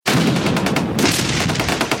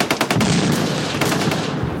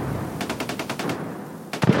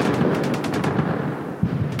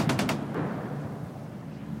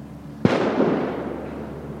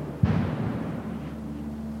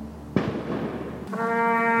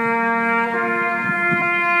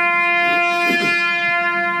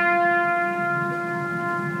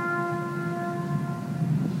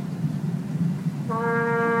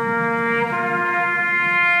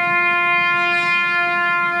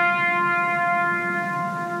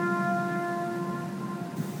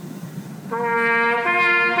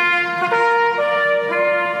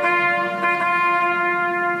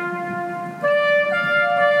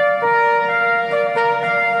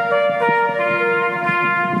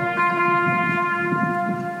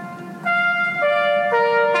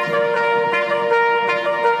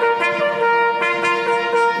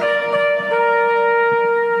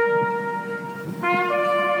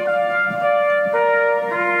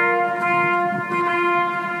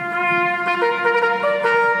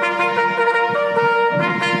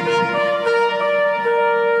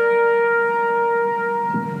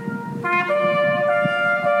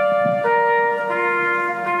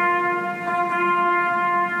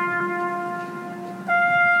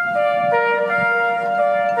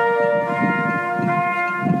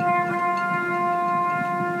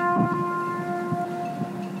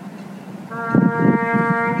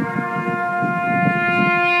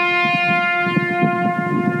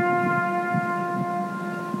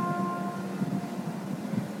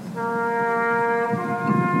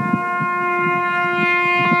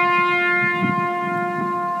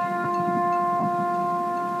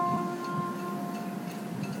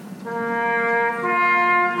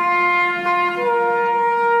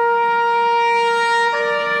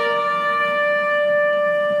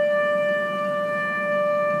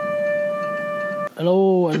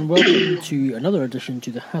welcome to another edition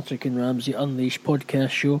to the Hattrick and Ramsey Unleashed podcast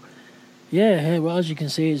show. Well, as you can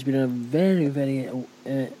see, it's been a very, very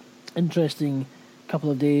interesting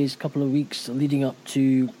couple of days, couple of weeks leading up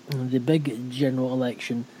to the big general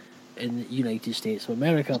election in the United States of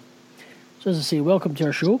America. So as I say, welcome to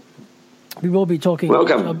our show. We will be talking...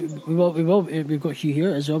 Welcome. We've got Hugh here,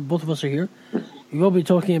 as well. Both of us are here. We will be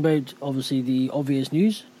talking about, obviously, the obvious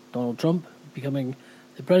news, Donald Trump becoming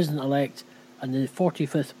the president-elect and the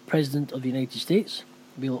 45th President of the United States.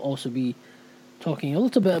 We'll also be talking a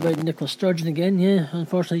little bit about Nicola Sturgeon again. Yeah,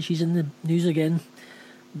 unfortunately, she's in the news again.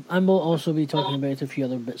 And we'll also be talking about a few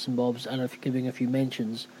other bits and bobs and giving a few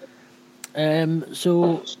mentions.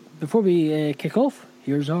 So, before we kick off,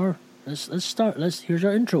 here's our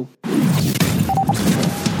intro.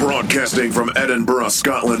 Broadcasting from Edinburgh,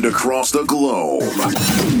 Scotland, across the globe.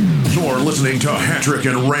 You're listening to Hattrick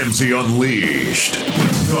and Ramsey Unleashed,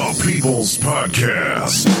 the People's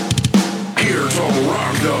Podcast. Here to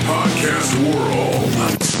rock the podcast world.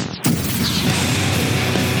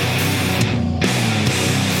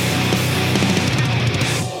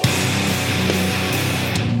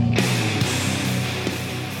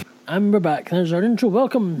 And we're back. There's our intro.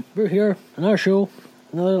 Welcome. We're here on our show.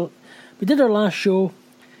 We did our last show.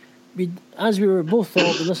 As we were both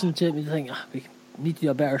thought, we listened to it, we think, we need to do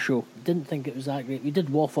a better show. Didn't think it was that great. We did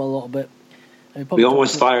waffle a little bit. We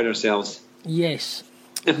almost fired ourselves. Yes.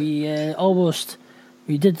 We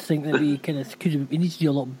did think that we need to do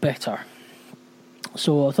a lot better.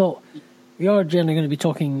 So I thought we are generally going to be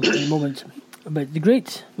talking in a moment about the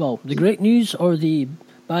great news or the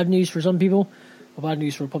bad news for some people. Well, bad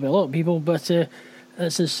news for probably a lot of people, but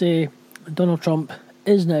let's just say Donald Trump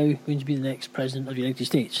is now going to be the next president of the United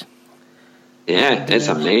States. Yeah, it's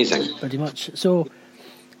amazing. Pretty much. So,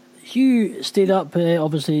 Hugh stayed up,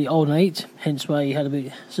 obviously, all night, hence why he had a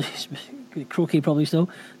bit croaky probably still,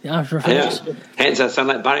 the after effects. Yeah. Hence I sound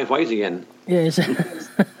like Barry White again. Yes.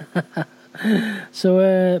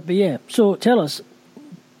 So tell us,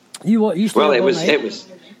 you stayed up all night.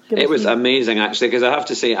 It was amazing, actually, because I have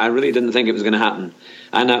to say, I really didn't think it was going to happen.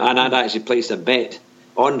 And I'd actually placed a bet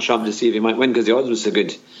on Trump to see if he might win because the odds were so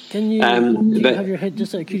good. Can you, do you have your head,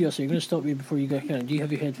 just out of curiosity, I'm going to stop you before you go on. Do you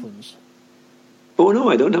have your headphones? Oh, no,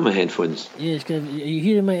 I don't have my headphones. Yes, are you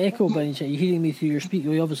hearing my echo by any chance? Are you hearing me through your speaker?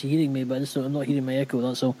 You're obviously hearing me, but I'm not hearing my echo,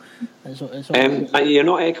 that's all. You're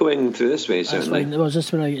not echoing through this way, certainly. That's fine. It was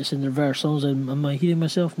just when it's in reverse. Am I hearing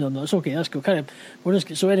myself? No, it's okay, that's cool.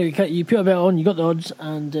 So anyway, you put a bet on, you got the odds,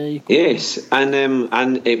 and... Yes, and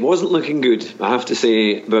it wasn't looking good, I have to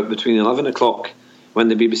say, but between 11 o'clock, when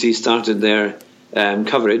the BBC started their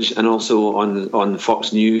coverage, and also on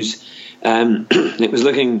Fox News, it was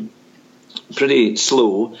looking pretty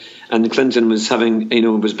slow, and Clinton was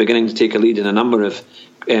beginning to take a lead in a number of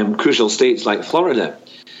crucial states like Florida.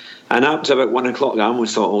 And up to about 1 o'clock, I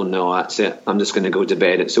almost thought, oh no, that's it, I'm just going to go to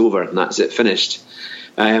bed, it's over, and that's it, finished.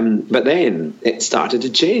 But then it started to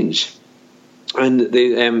change. And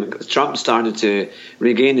Trump started to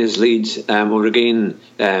regain his lead, regain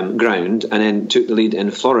ground, and then took the lead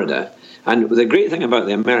in Florida. And the great thing about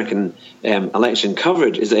the American election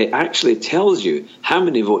coverage is that it actually tells you how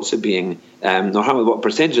many votes are being, what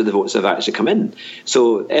percentage of the votes have actually come in.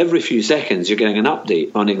 So every few seconds you're getting an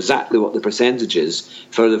update on exactly what the percentage is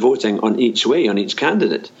for the voting on each way, on each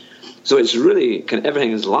candidate. So it's really,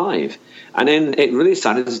 everything is live. And then it really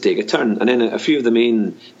started to take a turn. And then a few of the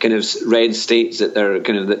main red states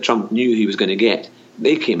that Trump knew he was going to get,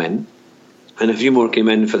 they came in. And a few more came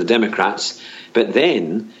in for the Democrats. But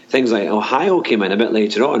then things like Ohio came in a bit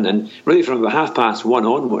later on. And really from about 1:30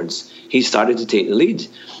 onwards, he started to take the lead.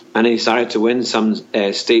 And he started to win some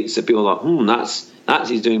states that people thought, that's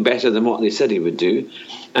he's doing better than what they said he would do.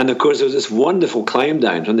 And of course, there was this wonderful climb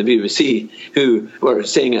down from the BBC, who were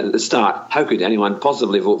saying at the start, how could anyone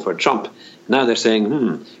possibly vote for Trump? Now they're saying,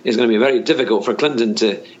 it's going to be very difficult for Clinton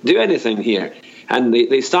to do anything here. And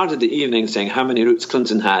they started the evening saying how many routes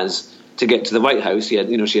Clinton has to get to the White House. She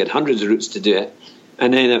had hundreds of routes to do it.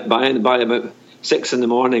 And then by about 6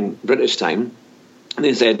 a.m. British time,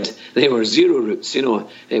 they said they were 0 routes.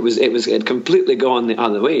 It had completely gone the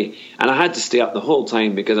other way. And I had to stay up the whole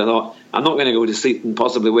time because I thought, I'm not going to go to sleep and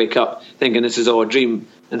possibly wake up thinking this is all a dream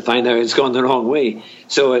and find out it's gone the wrong way.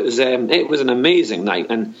 So it was an amazing night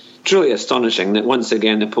and truly astonishing that once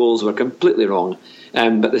again the polls were completely wrong,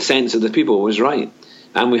 but the sense of the people was right.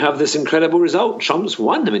 And we have this incredible result. Trump's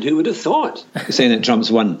won. I mean, who would have thought? Saying that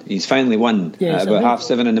Trump's won. He's finally won. Yes, about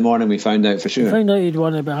 7:30 in the morning we found out for sure. We found out he'd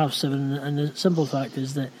won about 7:30, and the simple fact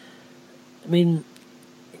is that,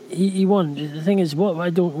 he won. The thing is, what I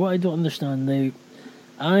don't understand now,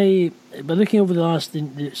 by looking over the last,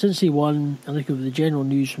 since he won, and looking over the general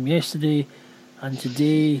news from yesterday and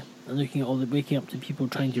today, and looking at all the waking up to people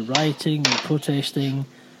trying to rioting and protesting,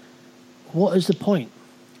 what is the point?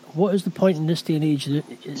 What is the point in this day and age?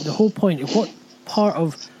 The whole point of what part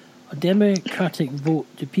of a democratic vote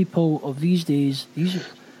do people of these days, these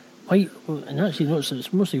white, and actually notice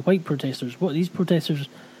it's mostly white protesters, what these protesters,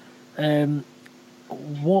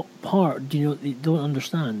 what part do you know they don't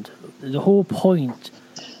understand? The whole point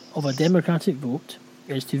of a democratic vote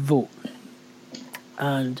is to vote,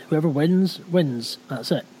 and whoever wins,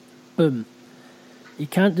 that's it. Boom. You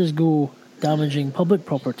can't just go damaging public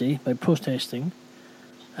property by protesting.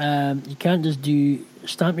 You can't just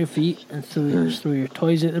stamp your feet and throw your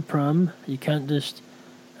toys at the pram. You can't just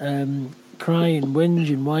cry and whinge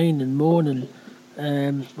and whine and moan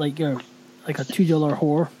and like a $2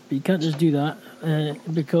 whore. But you can't just do that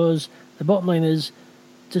because the bottom line is,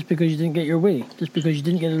 just because you didn't get your way, just because you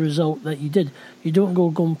didn't get the result that you did, you don't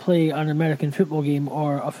go and play an American football game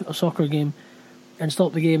or a soccer game and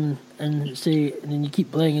stop the game and then you keep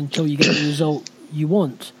playing until you get the result you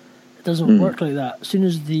want. It doesn't work like that. As soon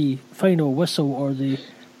as the final whistle or the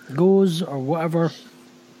goes or whatever,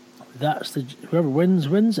 whoever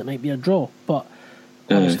wins. It might be a draw, but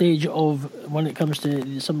on the stage of when it comes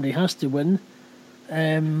to somebody has to win,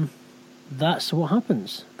 that's what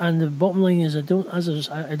happens. And the bottom line is, I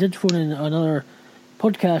did phone in another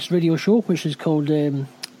podcast radio show which is called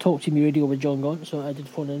Talk to Me Radio with John Gaunt. So I did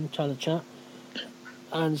phone in, had a chat,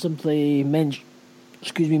 and simply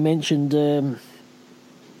mentioned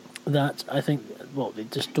that I think, well, they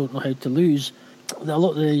just don't know how to lose. A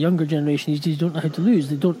lot of the younger generation these days don't know how to lose.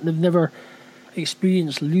 They've never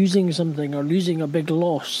experienced losing something or losing a big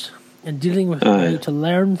loss and dealing with how to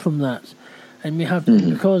learn from that. And we have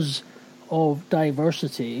because of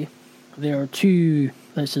diversity, there are two.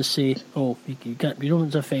 Let's just say, you don't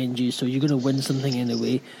want to offend you, so you're going to win something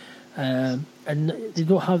anyway. And they're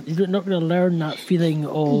not going to learn that feeling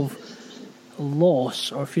of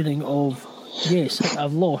loss or feeling of, yes,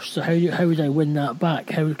 I've lost, so how would I win that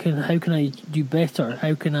back? How can I do better?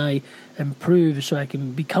 How can I improve so I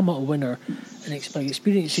can become a winner and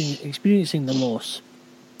experiencing the loss?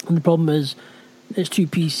 And the problem is, it's too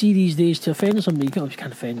PC these days to offend somebody. You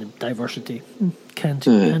can't offend them. Diversity. Can't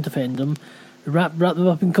offend them. Wrap them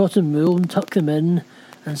up in cotton wool and tuck them in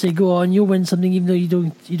and say, go on, you'll win something even though you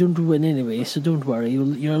don't win anyway, so don't worry.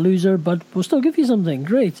 You're a loser, but we'll still give you something.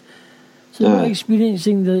 Great. So they're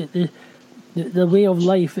experiencing the way of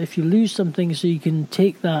life. If you lose something, so you can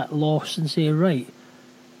take that loss and say, right,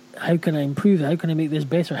 how can I improve it? How can I make this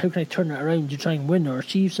better? How can I turn it around to try and win or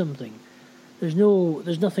achieve something? There's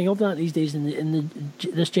nothing of that these days in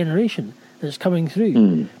this generation that's coming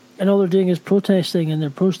through, and all they're doing is protesting, and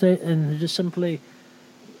they're just simply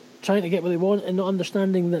trying to get what they want, and not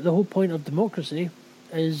understanding that the whole point of democracy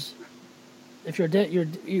is, if you're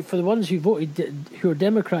for the ones who voted, who are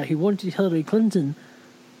Democrat, who wanted Hillary Clinton.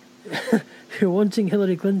 Who are wanting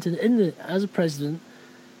Hillary Clinton as a president,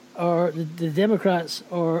 or the Democrats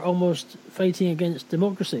are almost fighting against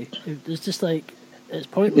democracy. It's just like, it's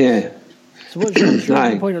pointless. Yeah. So what's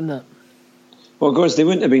your point on that? Well, of course, they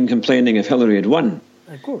wouldn't have been complaining if Hillary had won.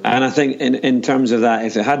 Of course. And I think in terms of that,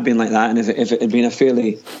 if it had been like that, and if it had been a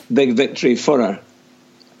fairly big victory for her,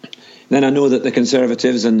 then I know that the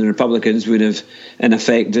Conservatives and the Republicans would have, in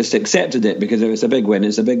effect, just accepted it, because if it's a big win,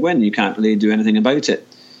 it's a big win. You can't really do anything about it.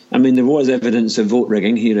 I mean, there was evidence of vote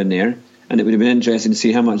rigging here and there, and it would have been interesting to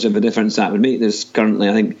see how much of a difference that would make. There's currently,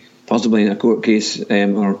 I think, possibly a court case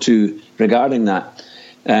or two regarding that.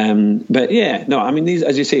 But yeah, no, I mean, these,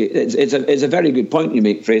 as you say, it's a very good point you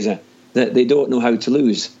make, Fraser, that they don't know how to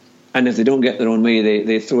lose, and if they don't get their own way,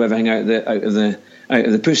 they throw everything out of the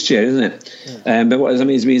pushchair, isn't it? Yeah. But what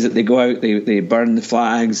amazes me is that they go out, they burn the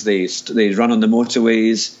flags, they run on the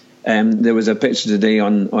motorways. There was a picture today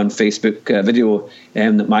on Facebook, video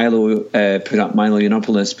that Milo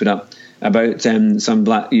Yiannopoulos put up about some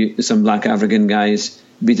black African guys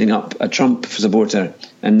beating up a Trump supporter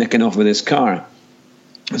and nicking off with his car.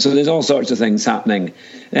 So there's all sorts of things happening,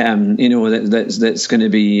 that's going to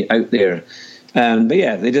be out there. But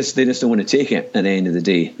yeah, they just don't want to take it at the end of the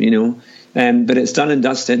day, But it's done and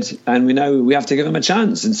dusted, and we have to give him a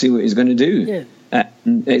chance and see what he's going to do. Yeah.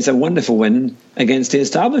 It's a wonderful win against the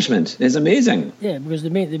establishment. It's amazing. Yeah, because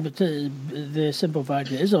the simple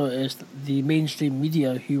fact is the mainstream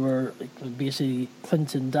media who were basically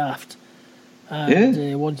Clinton daft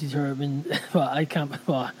and wanted her. I mean,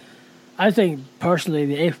 I think personally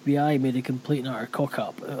the FBI made a complete and utter cock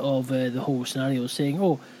up of the whole scenario, saying,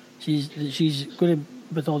 "Oh, she's going to,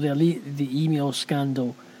 with all the email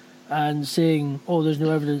scandal." and saying, "Oh, there's no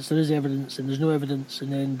evidence, there is evidence, and there's no evidence,"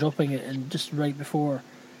 and then dropping it, and just right before.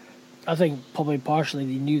 I think probably partially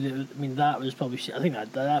they knew that. I mean, that was probably. I think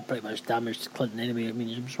that pretty much damaged Clinton anyway. I mean,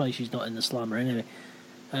 I'm surprised she's not in the slammer anyway.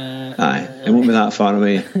 Aye, it won't be that far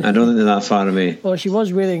away. I don't think they're that far away. Well, she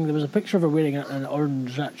was wearing. There was a picture of her wearing an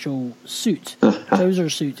orange actual suit, trouser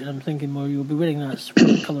suit, and I'm thinking, well, you'll be wearing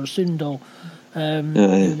that colour soon, doll. And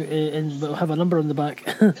we'll have a number on the back.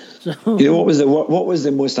 So, you know what was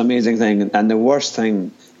the most amazing thing and the worst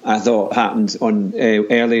thing I thought happened on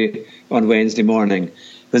early on Wednesday morning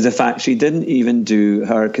was the fact she didn't even do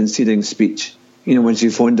her conceding speech. You know, when she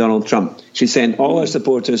phoned Donald Trump, she sent all her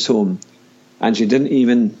supporters home, and she didn't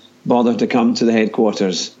even bother to come to the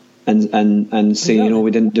headquarters and say, you know,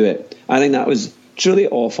 we didn't do it. I think that was truly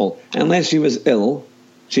awful. Unless she was ill,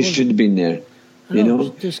 she should have been there. You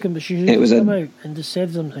know, she should have come out and just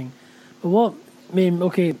said something. But what? I mean,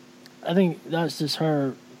 okay, I think that's just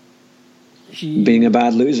her. She being a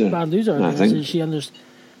bad loser. I think she understood.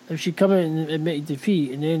 If she'd come out and admitted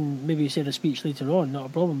defeat and then maybe said a speech later on, not a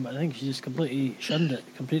problem. But I think she just completely shunned it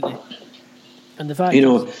completely. And the fact,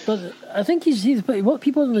 but I think he's what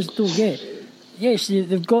people don't get. Yes,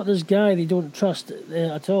 they've got this guy they don't trust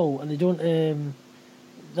at all, and they don't.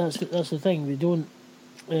 That's the thing. They don't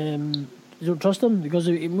trust him because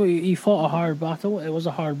he fought a hard battle. It was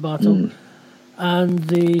a hard battle, and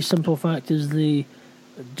the simple fact is they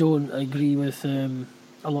don't agree with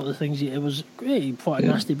a lot of the things. He fought a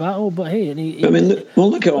nasty battle, but hey,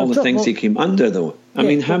 look at all the things he came under, though. I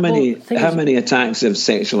mean, how many attacks of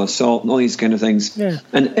sexual assault and all these kind of things,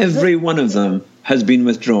 and every one of them has been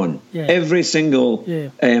withdrawn. Yeah. Every single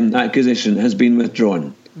accusation has been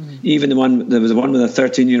withdrawn. Mm-hmm. Even there was the one with a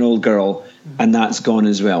 13-year-old girl, and that's gone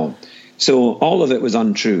as well. So all of it was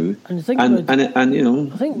untrue, and you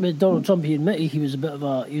know, I think with Donald Trump, he admitted he was a bit of a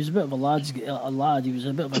lad. He was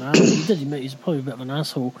a bit of an asshole. He did admit he's probably a bit of an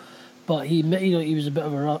asshole, but he admitted he was a bit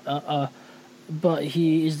of but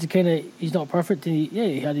he is the kind of he's not perfect. And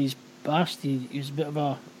he had his past. He was a bit of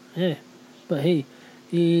a but hey,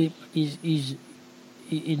 he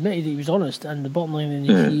admitted he was honest, and the bottom line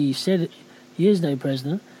is he said he is now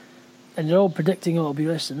president. And they're all predicting it'll be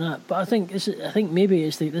less than that. But I think maybe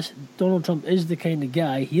it's like this. Donald Trump is the kind of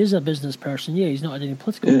guy. He is a business person. Yeah, he's not had any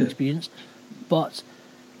political experience, but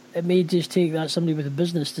it may just take that somebody with a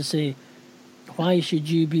business to say, why should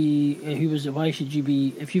you be? Why should you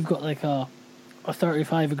be? If you've got like a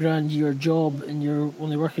 35 grand a year job and you're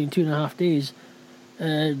only working 2.5 days,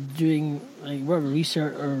 doing like whatever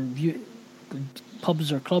research or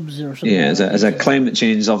pubs or clubs or something. Yeah, as a climate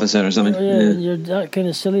change officer or something. And you're that kind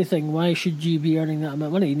of silly thing. Why should you be earning that amount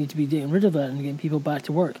of money? You need to be getting rid of it and getting people back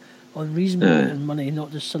to work on reasonable money,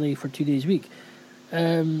 not just silly for 2 days a week.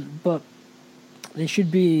 But they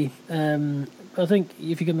should be. I think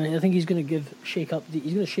if you can, I think he's going to shake up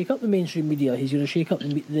the mainstream media. He's going to shake up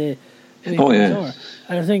the and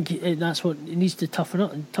I think that's what it needs to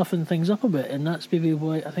toughen things up a bit, and that's maybe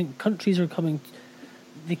why I think countries are coming.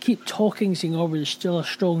 They keep talking, saying, "Oh, we're still a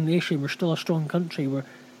strong nation. We're still a strong country."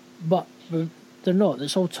 But they're not.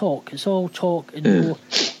 It's all talk. It's all talk. And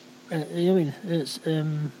it's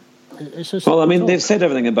just. Well, I mean, they've said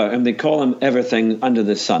everything about him. They call him everything under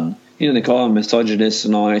the sun. You know, they call him misogynist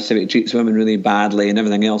and all that. He treats women really badly and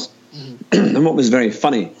everything else. Mm-hmm. And what was very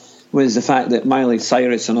funny was the fact that Miley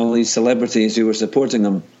Cyrus and all these celebrities who were supporting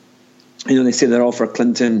them, you know, they say they're all for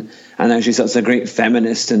Clinton, and now she's such a great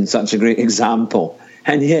feminist and such a great example.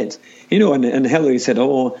 And yet, you know, and Hillary said,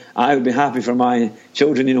 "Oh, I would be happy for my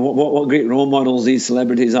children." You know, what great role models these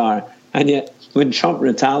celebrities are. And yet, when Trump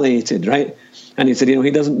retaliated, right, and he said, you know, he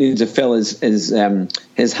doesn't need to fill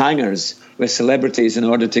his hangars with celebrities in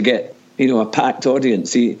order to get, you know, a packed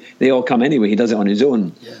audience. They all come anyway. He does it on his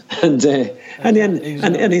own. Yeah.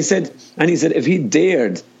 And he said if he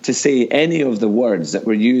dared to say any of the words that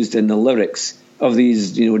were used in the lyrics of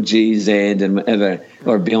these, you know, Jay-Z and whatever,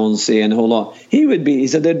 or Beyonce and a whole lot, he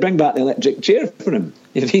said they'd bring back the electric chair for him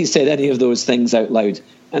if he said any of those things out loud.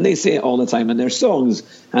 And they say it all the time in their songs,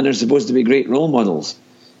 and they're supposed to be great role models.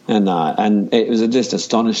 And it was just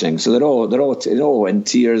astonishing. So they're all in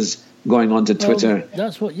tears going onto Twitter.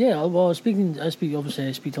 That's what. Yeah. Well, I speak to a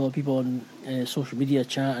lot of people on social media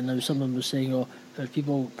chat, and now someone was saying, "Oh, there's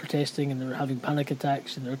people protesting and they're having panic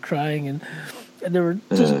attacks and they're crying and they were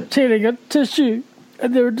just tearing a tissue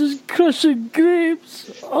and they were just crushing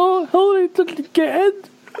grapes. Oh, Hillary didn't get in.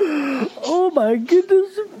 Oh my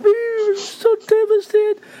goodness me, I was so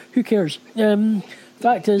devastated. Who cares?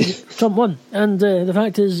 Fact is, Trump won, and the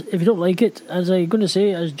fact is, if you don't like it, as I'm going to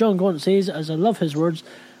say, as John Gaunt says, as I love his words,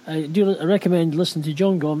 I recommend listening to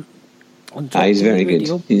John Gaunt on Talk he's very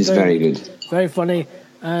Radio. good. He's very good. Very funny.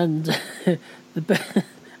 And I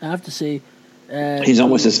have to say, he's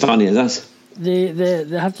almost as funny as us. They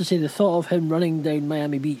have to say the thought of him running down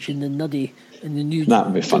Miami Beach in the nuddy in the nude. That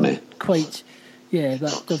would be funny. Quite, yeah.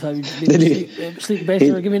 That does have sleep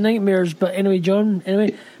better, give me nightmares. But anyway, John.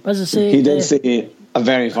 Anyway, as I say, he did say a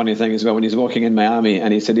very funny thing as well when he was walking in Miami,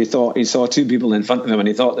 and he said he thought he saw two people in front of him, and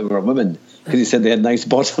he thought they were women because he said they had nice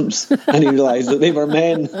bottoms, and he realised that they were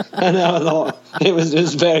men. And I thought it was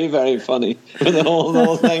just very, very funny with the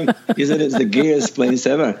whole thing. He said it's the gayest place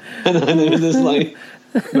ever, and it was just like.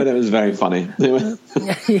 But it was very funny.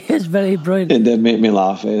 It's very brilliant. It did make me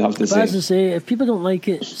laugh, I have to say. But as I say, if people don't like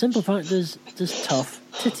it, simple fact is just tough.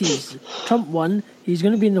 Titties. Trump won. He's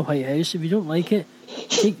going to be in the White House. If you don't like it,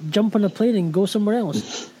 jump on a plane and go somewhere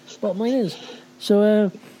else. Bottom line is.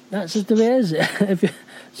 So that's just the way it is.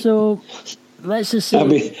 So let's just say...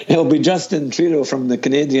 It'll be Justin Trudeau from the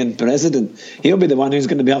Canadian president. He'll be the one who's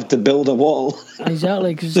going to have to build a wall.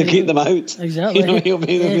 Exactly. to keep them out. Exactly. He'll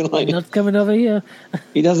be like... Not coming over here.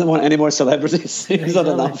 He doesn't want any more celebrities. He's not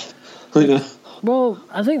enough. Well,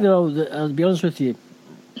 I think I'll be honest with you,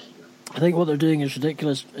 I think what they're doing is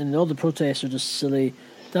ridiculous, and all the protests are just silly,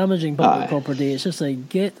 damaging public property. It's just like,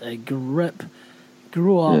 get a grip,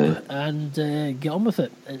 grow up, and get on with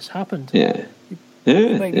it. It's happened. Yeah.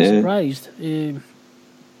 You might be surprised.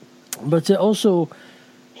 But also,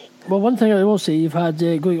 well, one thing I will say, you've had,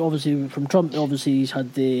 going obviously from Trump, obviously he's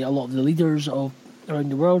had a lot of the leaders around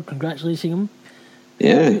the world congratulating him.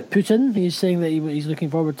 Yeah. Putin, he's saying that he's looking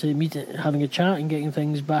forward to having a chat and getting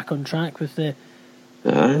things back on track with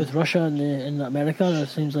Russia and America. It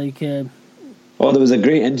seems like... Well, there was a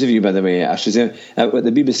great interview, by the way. Actually,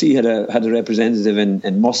 the BBC had a representative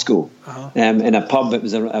in Moscow, in a pub. It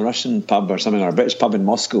was a Russian pub or something, or a British pub in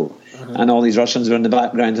Moscow, and all these Russians were in the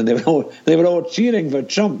background, and they were all cheering for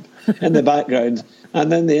Trump in the background.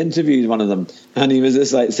 And then they interviewed one of them, and he was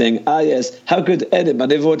just like saying, yes, how could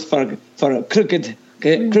anybody vote for a crooked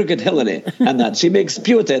Hillary, and that she makes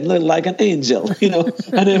Putin look like an angel,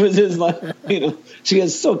 and it was just like, she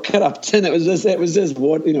is so corrupt, and it was just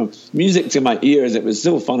what, music to my ears. It was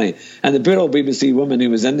so funny, and the poor old BBC woman who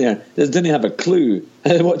was in there just didn't have a clue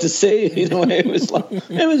what to say. It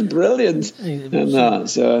was brilliant.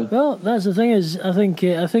 Well, that's the thing is, I think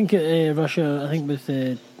Russia, I think with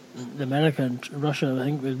America and Russia, I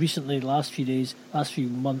think recently, last few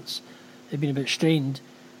months, they've been a bit strained.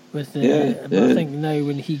 But I think now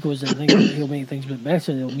when he goes in, I think he'll make things a bit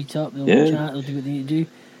better. They'll meet up, they'll chat, they'll do what they need to do,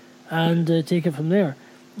 and take it from there.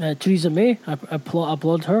 Theresa May, I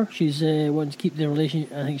applaud her. She's wanting to keep the relation.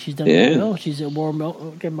 I think she's done really well. She's give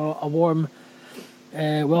him a warm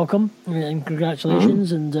welcome and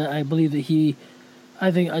congratulations. And I believe that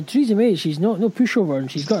I think Theresa May, she's no pushover,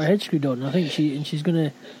 and she's got her head screwed on. I think she's going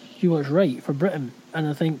to do what's right for Britain. And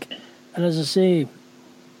I think, and as I say,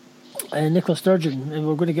 Nicola Sturgeon, and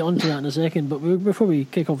we're going to get onto that in a second, but before we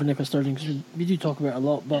kick off with Nicola Sturgeon, because we do talk about it a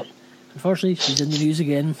lot, but unfortunately she's in the news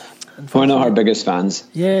again. We're not her biggest fans.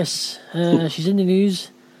 Yes, she's in the news,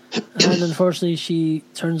 and unfortunately she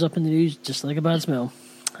turns up in the news just like a bad smell.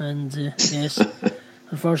 And yes,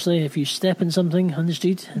 unfortunately, if you step in something on the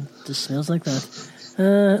street, it just smells like that.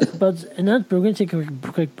 But in that, we're going to take a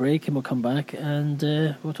quick break, and we'll come back, and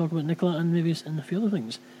we'll talk about Nicola and maybe and a few other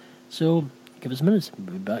things. So give us a minute.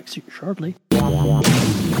 We'll be back shortly.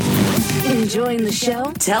 Enjoying the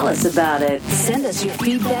show? Tell us about it. Send us your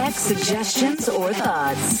feedback, suggestions, or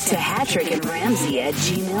thoughts to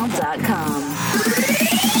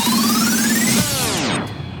HattrickandRamsey@gmail.com.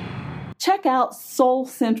 Check out Soul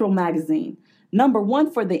Central Magazine,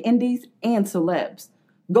 #1 for the indies and celebs.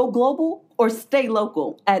 Go global or stay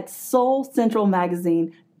local at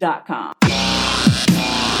soulcentralmagazine.com.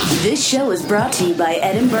 This show is brought to you by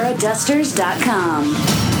EdinburghDusters.com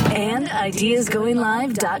and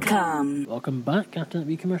IdeasGoingLive.com. Welcome back after that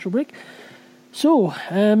wee commercial break. So,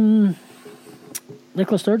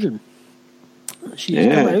 Nicola Sturgeon, she's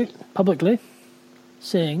come out publicly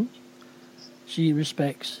saying she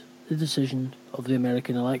respects the decision of the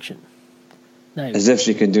American election. Now, as if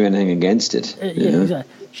she can do anything against it.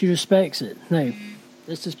 Exactly. She respects it. Now,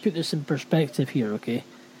 let's just put this in perspective here, okay?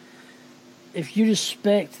 If you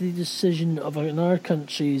respect the decision of another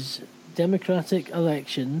country's democratic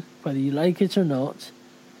election, whether you like it or not,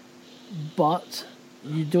 but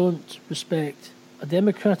you don't respect a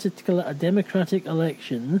democratic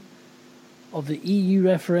election of the EU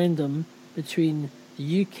referendum between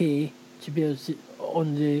the UK to be able to,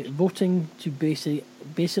 on the voting to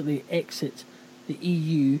basically exit the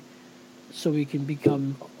EU, so we can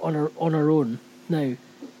become on our own now.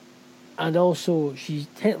 And also, she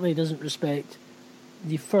technically doesn't respect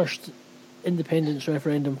the first independence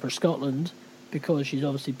referendum for Scotland, because she's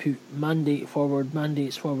obviously put mandates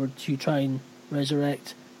forward to try and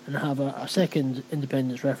resurrect and have a second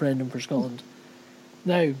independence referendum for Scotland.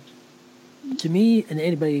 Now, to me and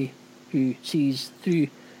anybody who sees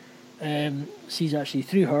actually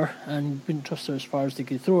through her and wouldn't trust her as far as they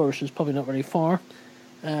could throw her, she's probably not very far.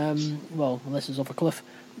 Unless it's off a cliff.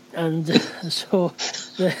 And so...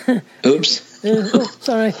 Oops.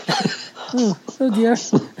 Sorry. Oh dear.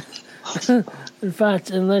 In fact,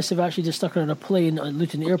 unless they've actually just stuck her on a plane at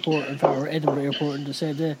Luton Airport, in fact, or Edinburgh Airport, and just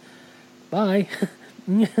said, bye.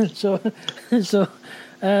 So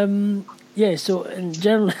in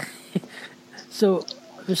general... So,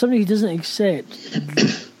 for somebody who doesn't accept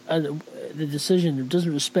the decision, or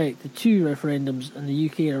doesn't respect the two referendums in the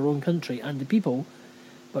UK and our own country and the people,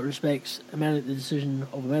 but respects the decision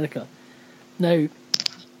of America. Now,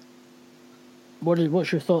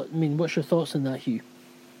 what's your thought? I mean, what's your thoughts on that, Hugh?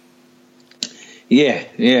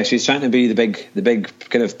 Yeah. She's trying to be the big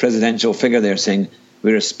kind of presidential figure there, saying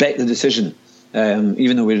we respect the decision,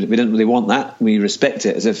 even though we didn't really want that. We respect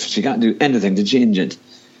it, as if she can't do anything to change it.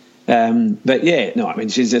 But yeah, no, I mean,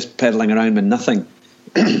 she's just peddling around with nothing.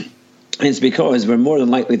 It's because we're more than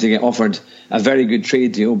likely to get offered a very good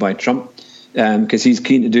trade deal by Trump, because he's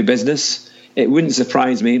keen to do business. It wouldn't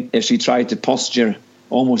surprise me if she tried to posture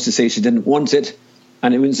almost to say she didn't want it,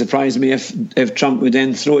 and it wouldn't surprise me if Trump would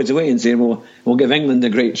then throw it away and say, well, we'll give England a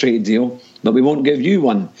great trade deal, but we won't give you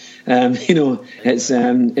one. It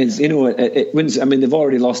wouldn't. I mean, they've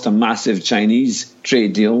already lost a massive Chinese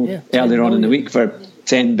trade deal earlier on in the week for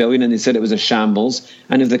 10 billion, and they said it was a shambles.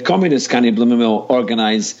 And if the communists can't will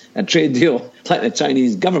organise a trade deal like the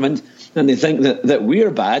Chinese government, and they think that we're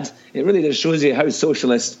bad, it really just shows you how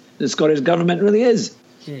socialist the Scottish government really is.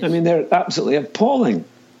 Yes. I mean, they're absolutely appalling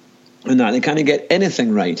in that they can't get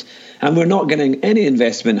anything right, and we're not getting any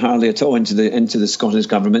investment hardly at all into the Scottish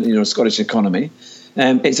government, Scottish economy.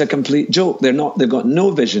 It's a complete joke. They've got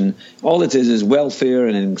no vision. All it is welfare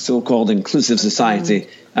and so-called inclusive society,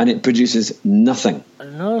 and it produces nothing.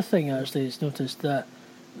 Another thing, actually, it's noticed that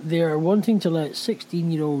they are wanting to let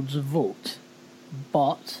 16-year-olds vote,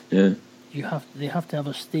 but they have to have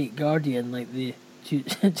a state guardian, like when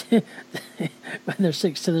they're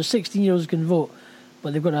 6. So their 16-year-olds can vote,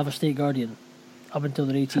 but they've got to have a state guardian up until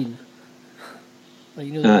they're 18.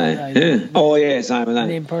 Like, Oh yes, I mean that.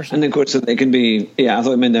 Name person. And of course they can be. Yeah, I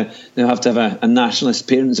thought they'll have to have a nationalist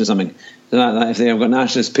parents or something. That if they've got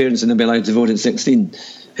nationalist parents, then they'll be allowed to vote at 16.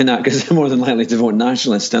 And that because they're more than likely to vote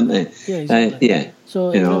nationalist, aren't they? Yeah, exactly.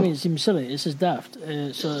 So I mean, it seems silly. This is daft.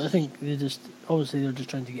 So I think they're just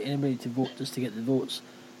trying to get anybody to vote just to get the votes,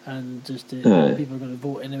 and just people are going to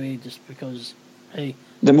vote anyway just because. Hey,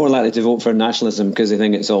 they're more likely to vote for nationalism because they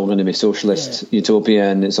think it's all going to be socialist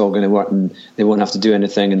utopia and it's all going to work and they won't have to do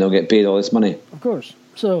anything and they'll get paid all this money. Of course.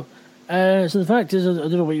 So the fact is, I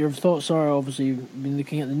don't know what your thoughts are. Obviously, you've been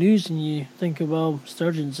looking at the news and you think, well,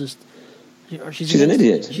 Sturgeon's just... She's an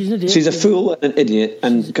idiot. She's an idiot. She's a fool and an idiot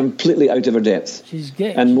and completely out of her depth.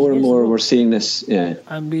 And more we're seeing this. Yeah.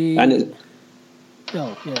 I'm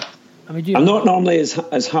not normally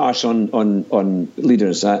as harsh on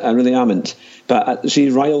leaders. I really amn't. But she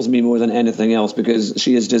riles me more than anything else because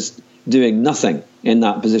she is just doing nothing in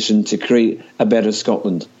that position to create a better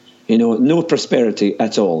Scotland. No prosperity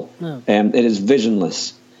at all. No. It is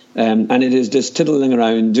visionless. And it is just tiddling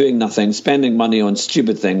around, doing nothing, spending money on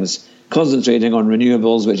stupid things, concentrating on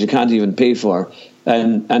renewables, which you can't even pay for.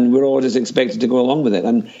 And we're all just expected to go along with it.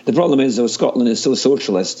 And the problem is, though, Scotland is so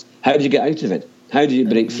socialist. How do you get out of it? How do you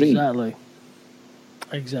break free?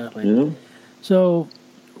 Exactly. So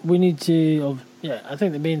we need to. I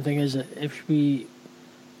think the main thing is that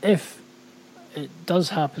if it does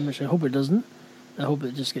happen, which I hope it doesn't, I hope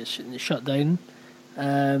it just gets shut down.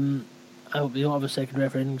 I hope they don't have a second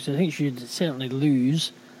referendum because I think she would certainly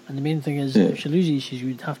lose. And the main thing is, if she loses, she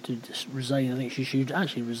would have to just resign. I think she should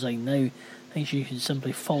actually resign now. I think she should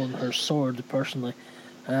simply fall on her sword personally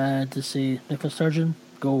to say, Nicola Sturgeon,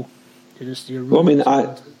 go.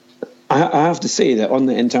 I have to say that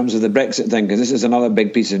in terms of the Brexit thing, because this is another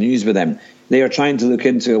big piece of news with them, they are trying to look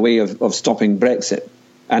into a way of stopping Brexit,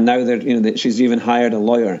 and now she's even hired a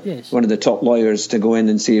lawyer, one of the top lawyers, to go in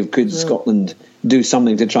and see if Scotland do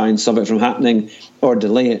something to try and stop it from happening or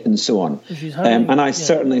delay it and so on. And I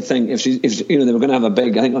certainly think if they were going to have a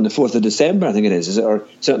big, I think on the 4th of December, I think it is, or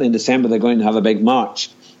certainly in December they're going to have a big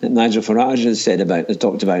march that Nigel Farage has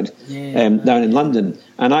talked about down in London.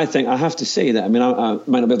 And I think I have to say that, I mean, I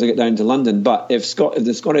might not be able to get down to London, but if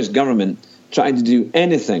the Scottish government tried to do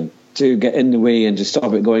anything to get in the way and to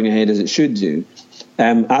stop it going ahead as it should do,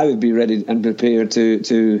 I would be ready and prepared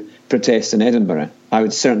to protest in Edinburgh. I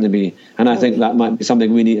would certainly be, and I think that might be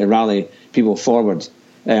something we need to rally people forward,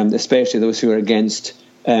 especially those who are against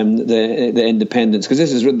the independence,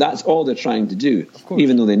 because that's all they're trying to do,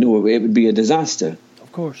 even though they know it would be a disaster.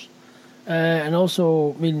 Of course. And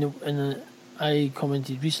also, I mean, I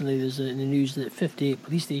commented recently, there's in the news that 58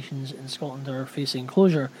 police stations in Scotland are facing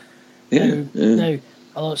closure. Now,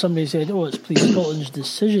 somebody said, it's Police Scotland's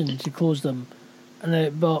decision to close them.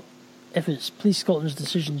 But if it's Police Scotland's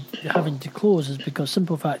decision having to close, it's because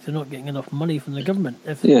simple fact they're not getting enough money from the government.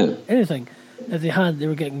 If anything, if they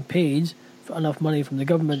were getting paid for enough money from the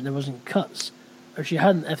government, there wasn't cuts. If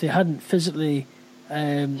they hadn't physically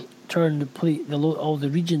turned all the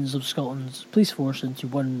regions of Scotland's police force into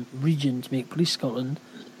one region to make Police Scotland,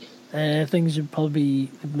 things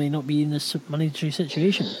may not be in this monetary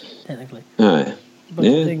situation, technically. Aye. But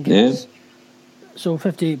the thing is, so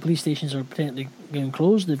 58 police stations are potentially getting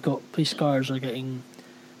closed. They've got police cars are getting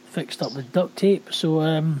fixed up with duct tape. So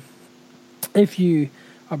if you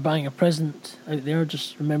are buying a present out there,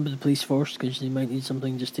 just remember the police force, because they might need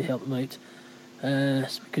something just to help them out.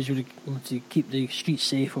 Because you want to keep the streets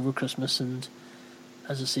safe over Christmas, and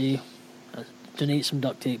as I say, donate some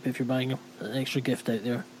duct tape if you're buying an extra gift out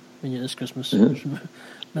there when you're this Christmas.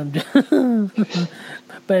 But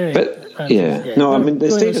anyway, I mean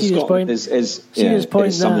the state of Scotland is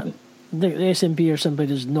that the SNP are simply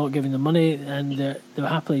just not giving them money, and they're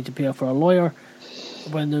happy to pay for a lawyer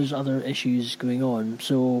when there's other issues going on.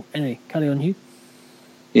 So anyway, carry on, Hugh.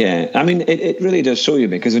 Yeah, I mean, it really does show you,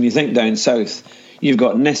 because when you think down south, you've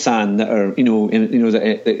got Nissan that are,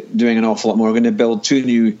 that doing an awful lot more. We're going to build 2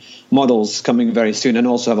 new models coming very soon, and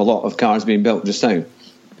also have a lot of cars being built just now.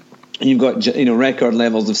 And you've got, record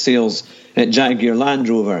levels of sales at Jaguar Land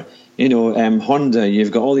Rover, Honda.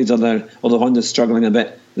 You've got all these other, although Honda's struggling a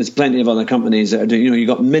bit, there's plenty of other companies that are doing, you've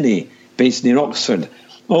got Mini based near Oxford.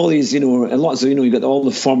 All these, lots of, you've got all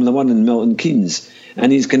the Formula 1 in Milton Keynes and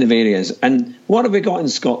these kind of areas. And what have we got in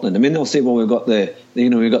Scotland? I mean, they'll say, well, we've got the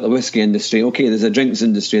whiskey industry. Okay, there's a drinks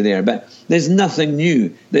industry there, but there's nothing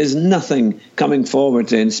new. There's nothing coming forward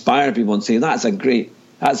to inspire people and say, that's a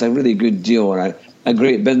really good deal, or a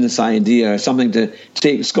great business idea, or something to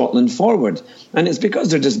take Scotland forward. And it's because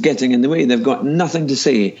they're just getting in the way. They've got nothing to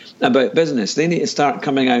say about business. They need to start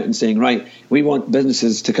coming out and saying, right, we want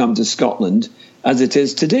businesses to come to Scotland as it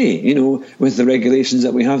is today, with the regulations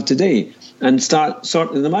that we have today, and start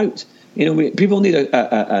sorting them out. People need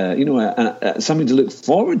something to look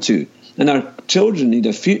forward to, and our children need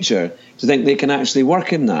a future to think they can actually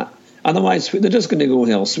work in that. Otherwise, they're just going to go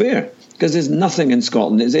elsewhere, because there's nothing in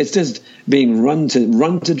Scotland. It's just being run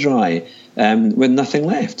to dry with nothing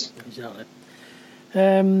left. Exactly.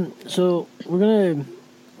 So we're going to.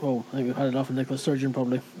 Well, I think we've had enough of Nicola Sturgeon,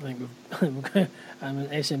 probably. I think I'm an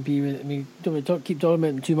SNP. I mean, don't keep talking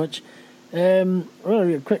about them too much. We're going to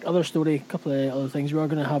read a quick other story, a couple of other things. We are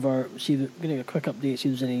going to have going to get a quick update, see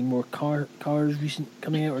if there's any more cars recent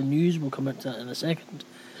coming out or news. We'll come into that in a second.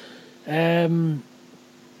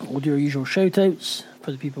 We'll do our usual shout outs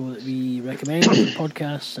for the people that we recommend for the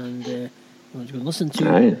podcasts and want to go and listen to.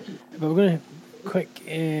 Right. But we're going to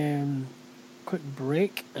quick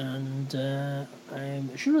break, and I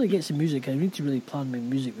should really get some music. I need to really plan my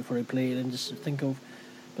music before I play it and just think of.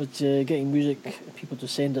 But getting music, people to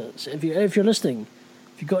send it. So if you're listening,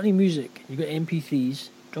 if you've got any music, you've got MP3s,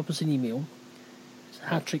 drop us an email. It's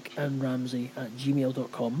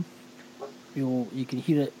hatrickandramsey@gmail.com. You can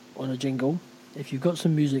hear it on a jingle. If you've got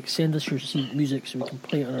some music, send us your music so we can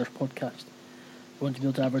play it on our podcast. We want to be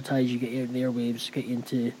able to advertise you, get you out in the airwaves, get you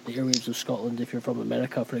into the airwaves of Scotland if you're from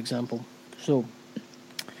America, for example. So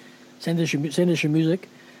send us your music.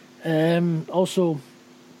 Also,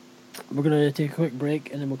 we're going to take a quick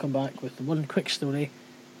break, and then we'll come back with one quick story,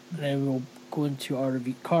 and then we'll go into our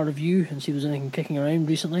car review and see if there's anything kicking around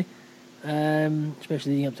recently,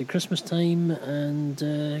 especially leading up to Christmas time, and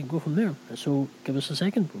go from there. So give us a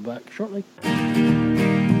second, we're back shortly.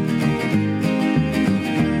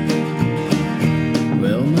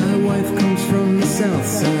 Well, my wife comes from the south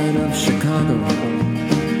side of Chicago,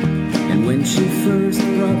 and when she first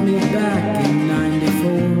brought me back in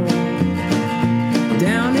 94,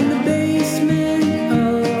 down in the basement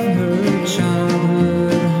of her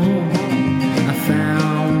childhood home, I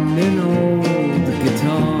found an old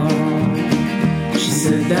guitar. She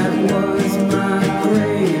said that was my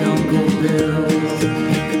great Uncle Bill's.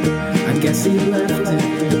 I guess he left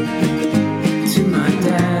it to my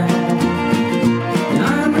dad. And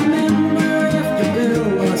I remember after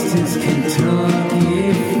Bill lost his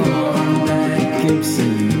Kentucky farm, that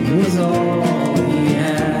Gibson was all he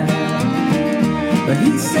had. But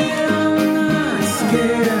he said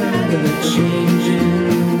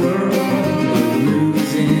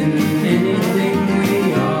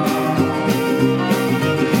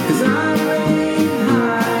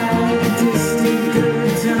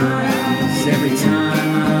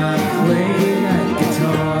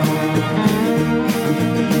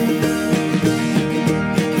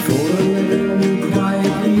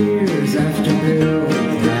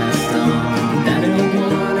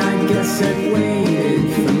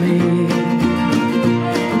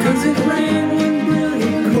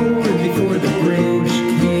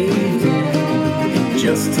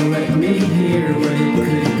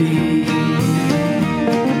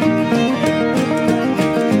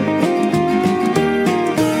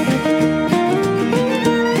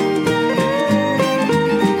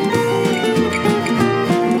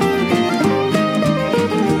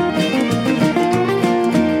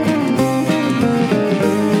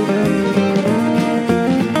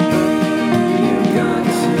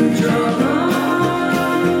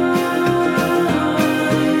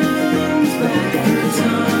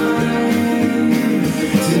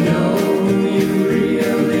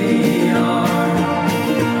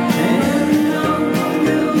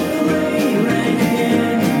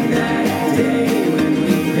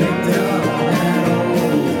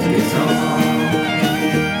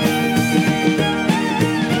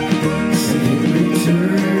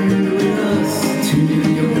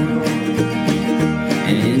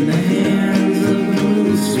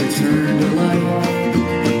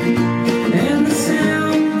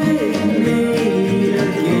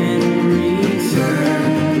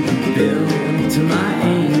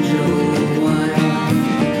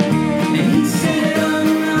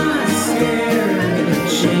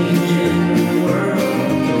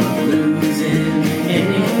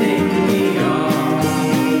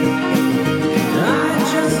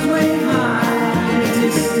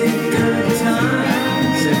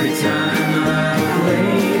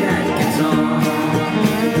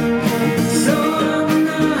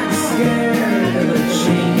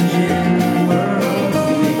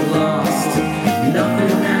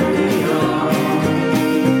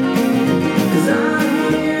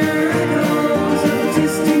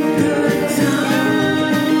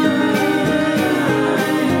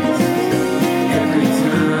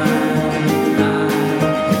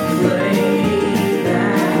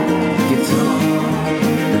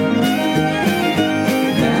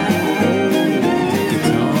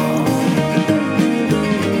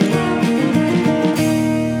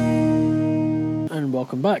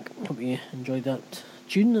welcome back. Hope you enjoyed that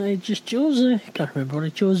tune I just chose. I can't remember what I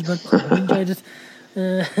chose, but I enjoyed it.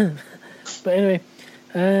 But anyway,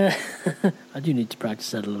 I do need to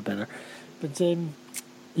practice that a little better. But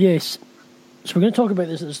yes, so we're going to talk about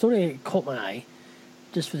this. The story caught my eye,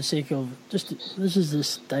 just for the sake of this is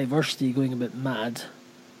this diversity going a bit mad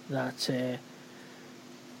that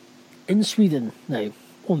in Sweden now,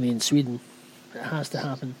 only in Sweden, it has to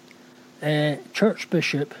happen. Church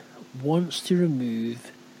bishop wants to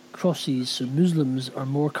remove crosses so Muslims are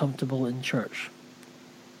more comfortable in church.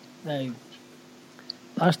 Now,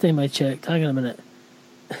 last time I checked, hang on a minute.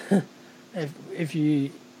 if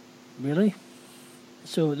you really,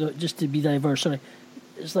 so just to be diverse, sorry,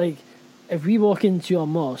 it's like if we walk into a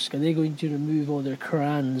mosque, are they going to remove all their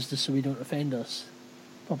Qurans just so we don't offend us?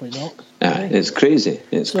 Probably not. Right? It's crazy.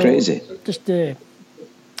 It's crazy. Just to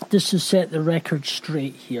set the record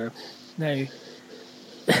straight here. Now,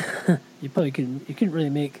 you couldn't really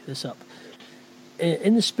make this up.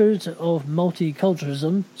 In the spirit of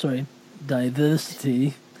multiculturalism,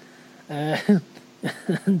 diversity, and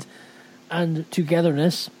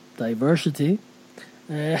togetherness, diversity,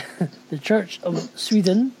 the Church of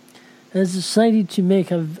Sweden has decided to make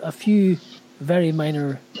a few very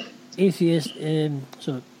minor aesthetic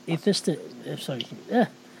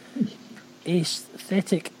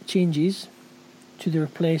changes to their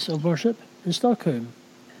place of worship in Stockholm.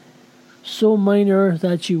 So minor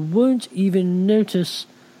that you won't even notice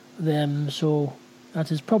them, so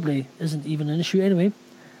that probably isn't even an issue anyway.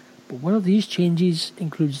 But one of these changes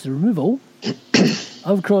includes the removal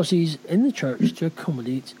of crosses in the church to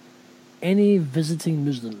accommodate any visiting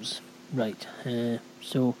Muslims. Right,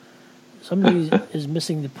 so somebody is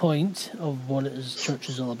missing the point of what church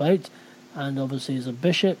is all about, and obviously is a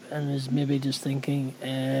bishop and is maybe just thinking,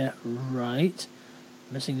 right,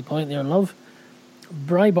 missing the point there, love.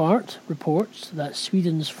 Breitbart reports that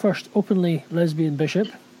Sweden's first openly lesbian bishop,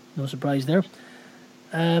 no surprise there,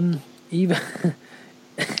 Eva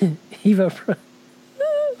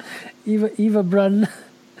Brunn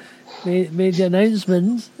made the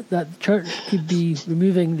announcement that the church could be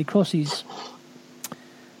removing the crosses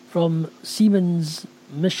from Siemens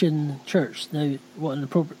Mission Church. Now, what an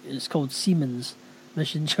appropriate, it's called Siemens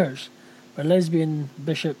Mission Church, a lesbian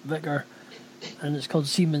bishop vicar, and it's called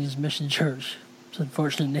Siemens Mission Church. It's an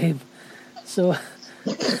unfortunate name. So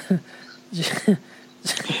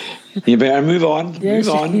you better move on. Move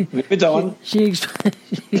it on. She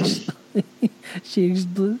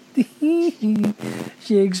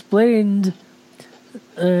explained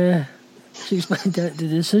that the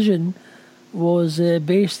decision was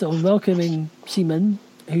based on welcoming seamen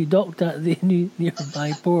who docked at the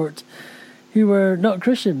nearby port, who were not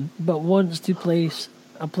Christian but wants to place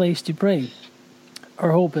a place to pray.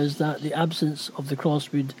 Our hope is that the absence of the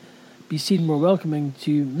cross would be seen more welcoming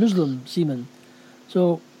to Muslim seamen.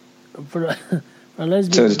 So, for a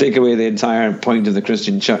lesbian... So to take away the entire point of the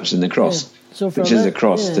Christian church and the cross, which is the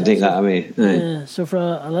cross, to take that away. Yeah, so for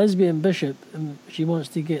a lesbian bishop, she wants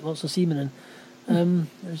to get lots of semen in.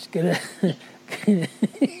 It's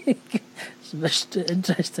it's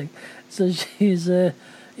interesting. So she's... it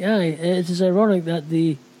is ironic that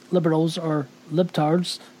the liberals or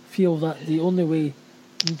libtards feel that the only way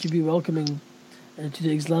to be welcoming to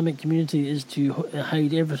the Islamic community is to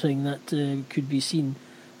hide everything that could be seen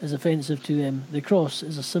as offensive to them. The cross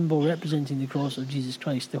is a symbol representing the cross of Jesus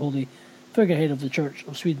Christ, the holy figurehead of the Church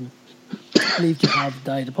of Sweden, believed to have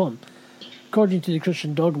died upon. According to the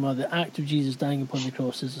Christian dogma, the act of Jesus dying upon the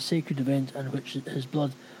cross is a sacred event in which his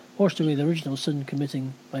blood washed away the original sin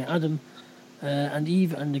committing by Adam and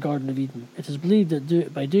Eve in the Garden of Eden. It is believed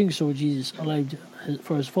that by doing so, Jesus allowed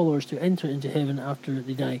for his followers to enter into heaven after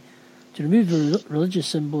they die. To remove the religious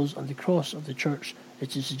symbols on the cross of the church is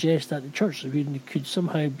to suggest that the Church of Sweden could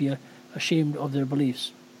somehow be ashamed of their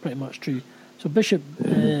beliefs. Pretty much true. So Bishop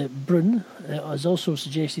Brunn has also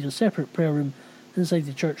suggested a separate prayer room inside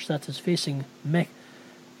the church that is facing Meccas,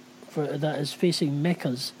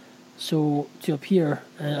 so to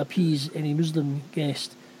appease any Muslim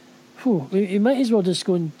guest. You might as well just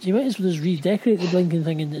redecorate the blinking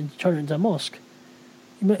thing and turn it into a mosque.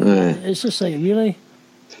 It's just like, really?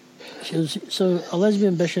 So a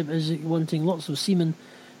lesbian bishop is wanting lots of semen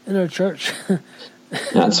in our church.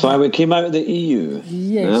 That's why we came out of the EU.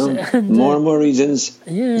 Yes. More and more reasons.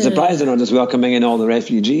 Yeah. I'm surprised they're not just welcoming in all the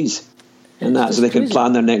refugees and that, so they can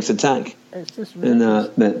plan their next attack. It's just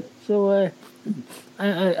ridiculous. So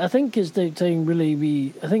I think it's the time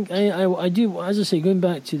really I do, as I say, going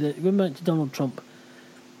back to Donald Trump,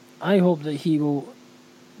 I hope that he will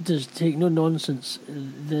just take no nonsense,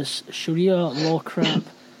 this Sharia law crap.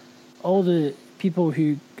 All the people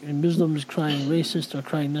who Muslims crying racist or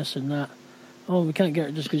crying this and that. Oh, we can't get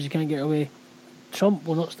it just because you can't get away. Trump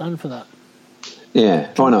will not stand for that.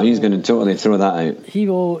 Yeah, why not? He's going to totally throw that out.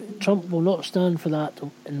 Trump will not stand for that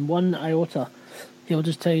in one iota. He'll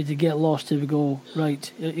just tell you to get lost. He will go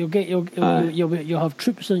right. You'll have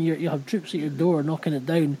troops at your door knocking it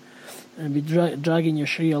down, and be dragging your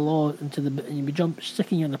Sharia law and you'll be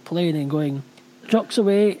sticking you in a plane and going, jocks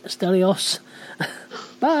away, Stelios,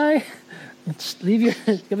 bye. Just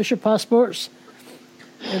give us your passports.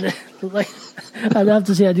 And I'd have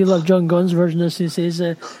to say I do love John Gunn's version of this. He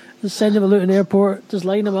says, just send him a Luton airport, just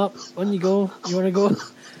line him up. When you go, you want to go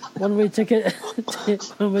one-way ticket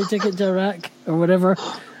to Iraq or whatever.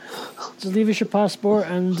 Just leave us your passport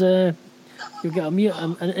and you'll get a meal.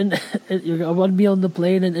 You'll get a 1 meal on the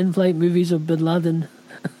plane and in-flight movies of Bin Laden.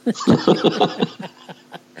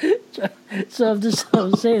 So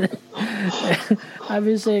I'm saying, I've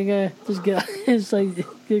been saying, just get. It's like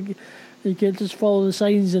you can just follow the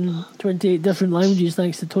signs in 28 different languages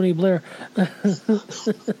thanks to Tony Blair.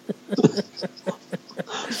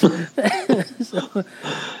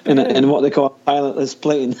 And what they call a pilotless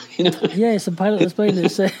plane, you know? Yeah, it's a pilotless plane.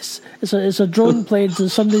 It's a drone plane. So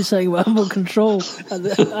somebody's saying remote control at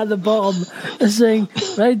the bottom, is saying,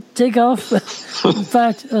 right, take off. In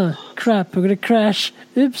fact, crap, we're gonna crash.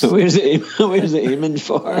 Oops. Where's it aiming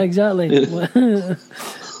for? Exactly.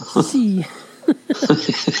 See. I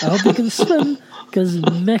hope you can swim, because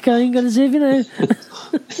Mecca ain't gonna save you now.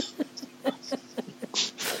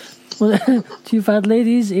 Well, 2 fat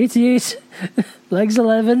ladies, 88, legs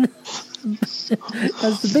 11.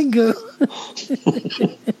 That's the bingo.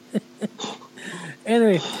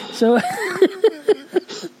 Anyway, so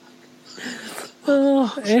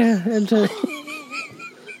oh,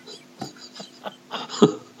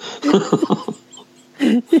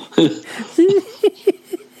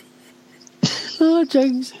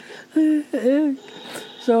 James.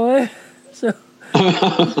 So.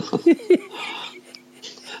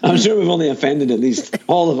 I'm sure we've only offended at least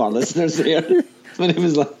all of our listeners here. When it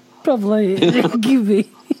was like, probably give me.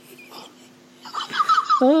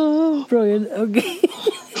 Oh, brilliant. Okay.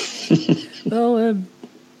 Well,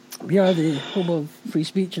 we are the home of free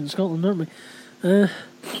speech in Scotland, aren't we?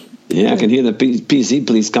 Yeah, I can hear the PC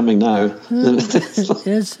police coming now.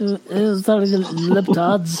 Yes, sorry, the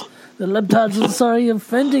libtards. The libtards are sorry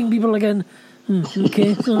offending people again.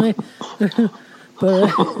 Okay, sorry.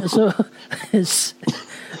 But so it's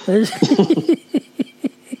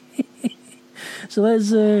so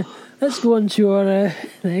let's go on to our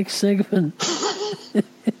next segment.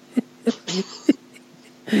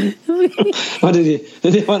 What did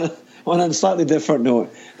you want on a slightly different note?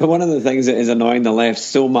 But one of the things that is annoying the left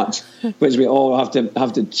so much, which we all have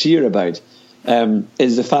to cheer about,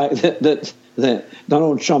 is the fact that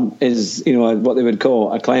Donald Trump is, what they would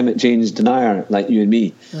call a climate change denier, like you and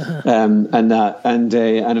me, and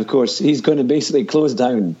of course he's going to basically close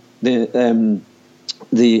down the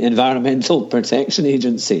Environmental Protection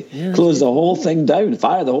Agency, close the whole thing down,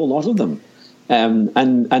 fire the whole lot of them,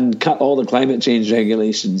 and cut all the climate change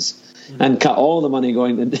regulations, and cut all the money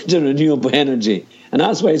going into renewable energy, and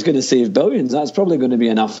that's why he's going to save billions. That's probably going to be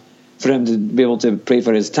enough for him to be able to pay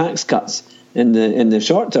for his tax cuts in the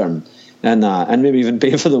short term. And maybe even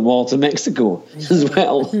pay for the wall to Mexico as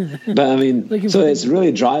well. But I mean, so it's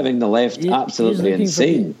really driving the left absolutely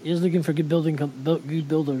insane. He's looking for good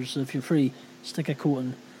builders. If you're free, stick a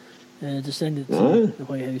quote and just send it to the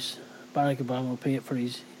White House. Barack Obama will pay it for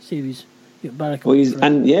his savings.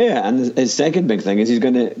 And his second big thing is he's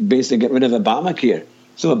going to basically get rid of Obamacare.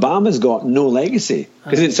 So Obama's got no legacy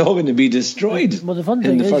because it's all going to be destroyed. Well, the fun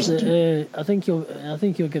thing is that I think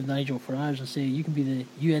you'll give Nigel Farage and say you can be the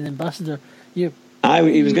UN ambassador. He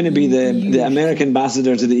was going to be the American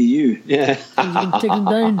ambassador to the EU. Yeah, you can take him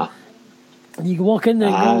down. And you can walk in there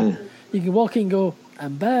and go. You can walk in and go,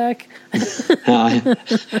 I'm back. I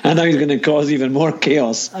know he's going to cause even more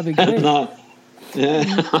chaos. That'd be great.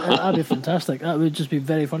 That'd be fantastic. That would just be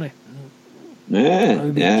very funny. Yeah.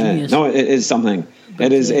 No, it is something.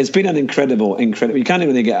 It's been an incredible. You can't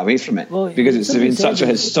really get away from it because it's been such a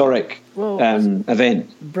historic event.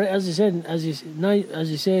 As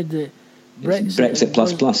you said, that Brexit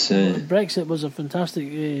plus. Brexit was a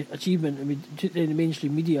fantastic achievement. I mean, in the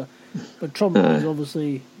mainstream media, but Trump has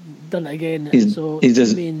obviously done it again. He's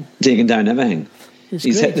just taken down everything.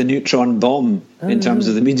 He's hit the neutron bomb in terms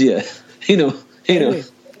of the media. Anyway,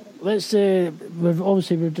 let's.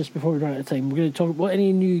 We're just before we run out of time. We're going to talk about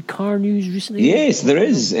any new car news recently. Yes, there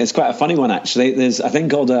is. It's quite a funny one actually. There's a thing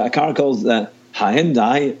called a car called the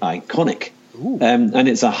Hyundai Ioniq, and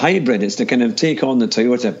it's a hybrid. It's to kind of take on the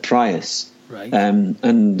Toyota Prius, Right.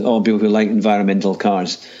 And all people who like environmental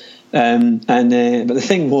cars. But the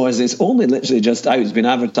thing was, it's only literally just out. It's been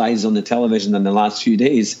advertised on the television in the last few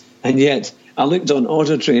days, and yet I looked on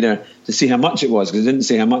Auto Trader to see how much it was, because it didn't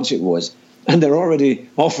say how much it was, and they're already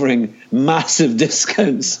offering massive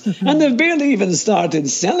discounts, and they've barely even started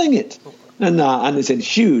selling it, and they said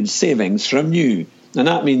huge savings from new, and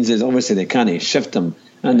that means is obviously they can't shift them,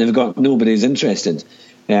 and they've got nobody's interested.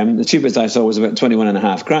 The cheapest I saw was about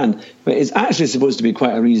 21.5 grand, but it's actually supposed to be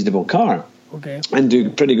quite a reasonable car. Okay. And do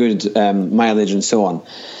pretty good mileage and so on.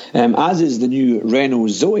 As is the new Renault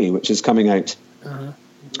Zoe, which is coming out. Uh-huh.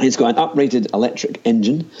 It's got an uprated electric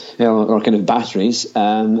engine, or kind of batteries,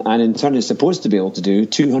 and in turn it's supposed to be able to do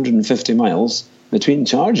 250 miles between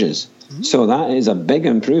charges. Mm-hmm. So that is a big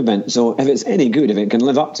improvement. So if it's any good, if it can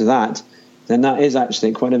live up to that, then that is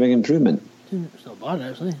actually quite a big improvement. It's not bad,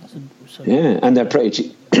 actually. Yeah, and they're pretty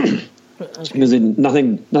cheap. Because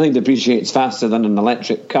nothing depreciates faster than an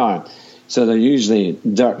electric car. So they're usually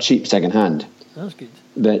dirt cheap second hand. That's good.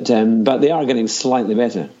 But they are getting slightly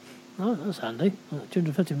better. Oh, that's handy.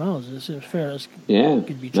 250 miles. It's fair.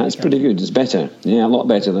 That's pretty good. It's better. Yeah, a lot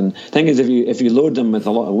better than. Thing is, if you load them with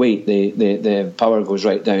a lot of weight, the power goes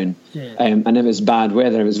right down. Yeah. And if it's bad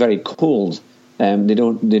weather, if it's very cold, they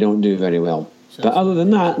don't do very well. So but other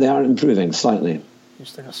than that, they are improving slightly.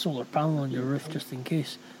 Just like a solar panel on your roof, just in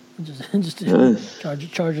case. Just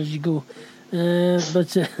charge as you go.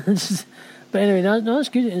 But anyway, that's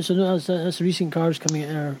good. And so that's recent cars coming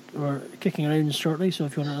out or kicking around shortly. So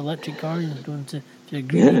if you want an electric car, you don't want to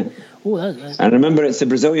agree. Yeah. Oh, that's. And remember, it's the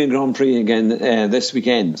Brazilian Grand Prix again this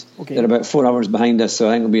weekend. Okay. They're about 4 hours behind us, so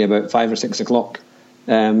I think it'll be about 5 or 6 o'clock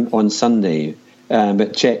on Sunday.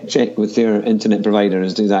 But check with their internet provider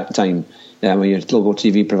as the exact time. With your local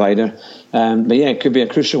TV provider. But yeah, it could be a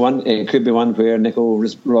crucial one. It could be one where Nico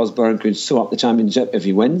Rosberg could sew up the championship if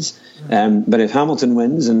he wins. But if Hamilton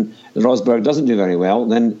wins and Rosberg doesn't do very well,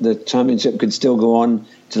 then the championship could still go on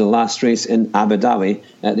to the last race in Abu Dhabi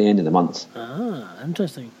at the end of the month. Ah,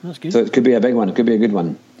 interesting. That's good. So it could be a big one. It could be a good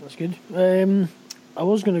one. That's good. I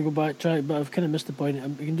was going to go back to it, but I've kind of missed the point.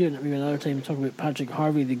 We can do it maybe another time and talk about Patrick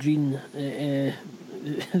Harvey, the Green, the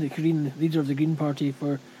Green leader of the Green Party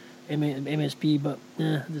for MSP, but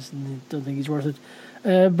I just don't think he's worth it.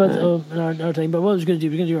 Another time. But what I was going to do,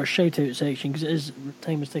 we're going to do our shout out section because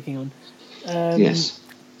time is ticking on. Yes.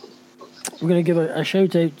 We're going to give a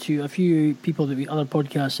shout out to a few people other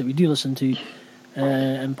podcasts that we do listen to,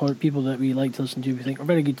 and people that we like to listen to. We think are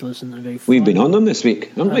very good to listen and very fun. We've been on them this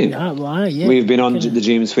week, haven't we? Yeah. We've been on the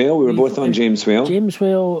James Whale. We were both on James Whale. James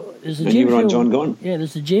Whale is the. And you were on John Gone. Yeah,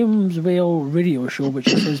 there's the James Whale radio show, which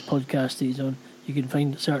is his podcast that he's on. You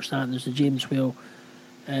can search that, and there's the James Whale.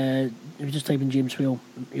 If you just type in James Whale,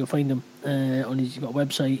 you'll find him. He's got a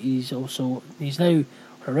website. He's now on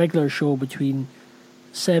a regular show between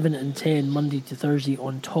 7 and 10 Monday to Thursday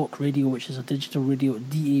on Talk Radio, which is a digital radio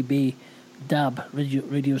DAB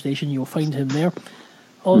radio station. You'll find him there.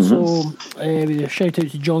 Also, with a shout out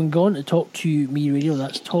to John Gaunt at Talk to Me Radio.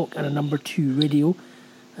 That's Talk and a number 2 Radio.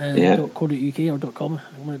 .co.uk or .com.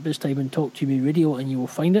 This time in Talk to Me Radio, and you will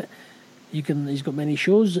find it. He's got many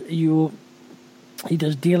shows. He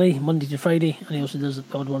does daily, Monday to Friday, and he also does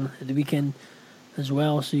the odd one at the weekend as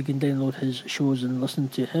well. So you can download his shows and listen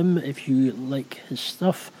to him if you like his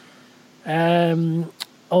stuff.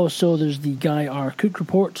 Also, there's the Guy R. Cook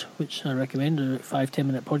Report, which I recommend. A 5-10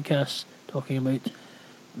 minute podcast talking about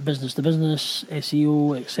business to business,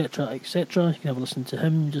 SEO, etc., etc. You can have a listen to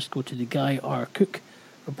him. Just go to the Guy R. Cook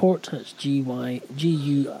Report. That's GUY,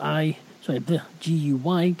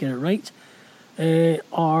 get it right.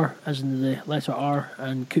 R as in the letter R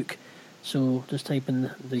and Cook. So just type in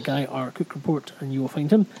the Guy R. Cook Report and you will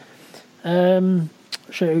find him.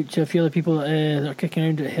 Shout out to a few other people that are kicking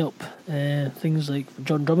around to help things like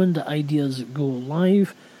John Drummond at Ideas Go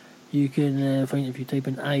Live. You can find, if you type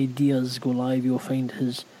in Ideas Go Live, you'll find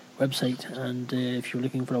his website, and if you're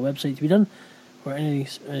looking for a website to be done or any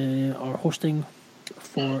or hosting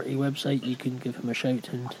for a website, you can give him a shout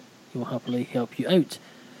and he will happily help you out.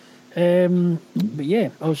 But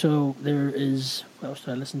yeah, also there is, what else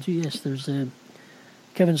did I listen to? Yes, there's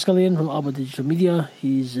Kevin Scullion from Alba Digital Media.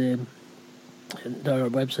 He's our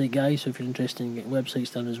website guy, so if you're interested in getting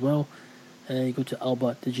websites done as well, you go to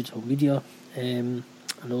Alba Digital Media, and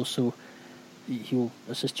also he'll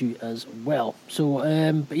assist you as well. So,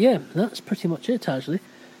 but yeah, that's pretty much it actually.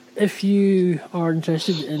 If you are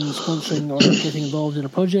interested in sponsoring or getting involved in a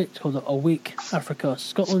project called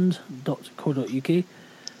awakeafricascotland.co.uk,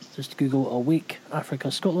 just Google Awake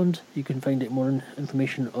Africa Scotland. You can find out more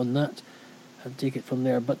information on that and take it from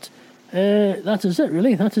there. But That is it,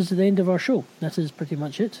 really. That is the end of our show. That is pretty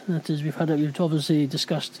much it. We've obviously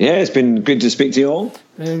discussed. Yeah, it's been good to speak to you all.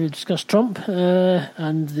 We've discussed Trump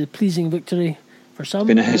and the pleasing victory for some. It's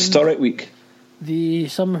been a historic week.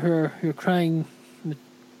 Some who are crying,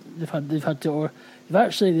 they've probably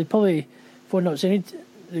phoned up saying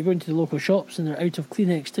they're going to the local shops and they're out of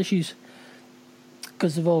Kleenex tissues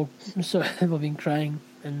because they've all been crying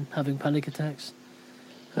and having panic attacks.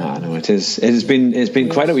 No, it is. It's been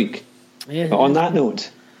quite a week. Yeah, but on that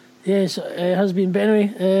note, yes, it has been. But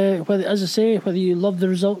anyway, whether you love the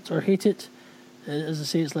result or hate it, as I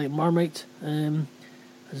say, it's like Marmite.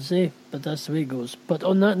 As I say, but that's the way it goes. But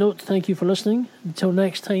on that note, thank you for listening. Until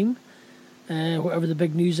next time, whatever the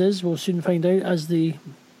big news is, we'll soon find out as the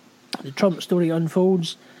Trump story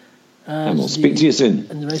unfolds. And we'll speak to you soon.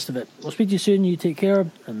 And the rest of it. We'll speak to you soon. You take care,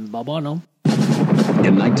 and bye-bye now.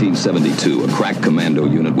 In 1972, a crack commando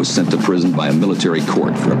unit was sent to prison by a military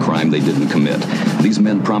court for a crime they didn't commit. These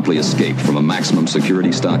men promptly escaped from a maximum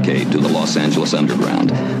security stockade to the Los Angeles underground.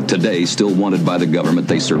 Today, still wanted by the government,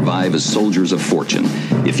 they survive as soldiers of fortune.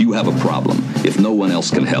 If you have a problem, if no one else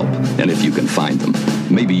can help, and if you can find them,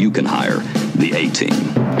 maybe you can hire the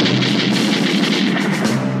A-Team.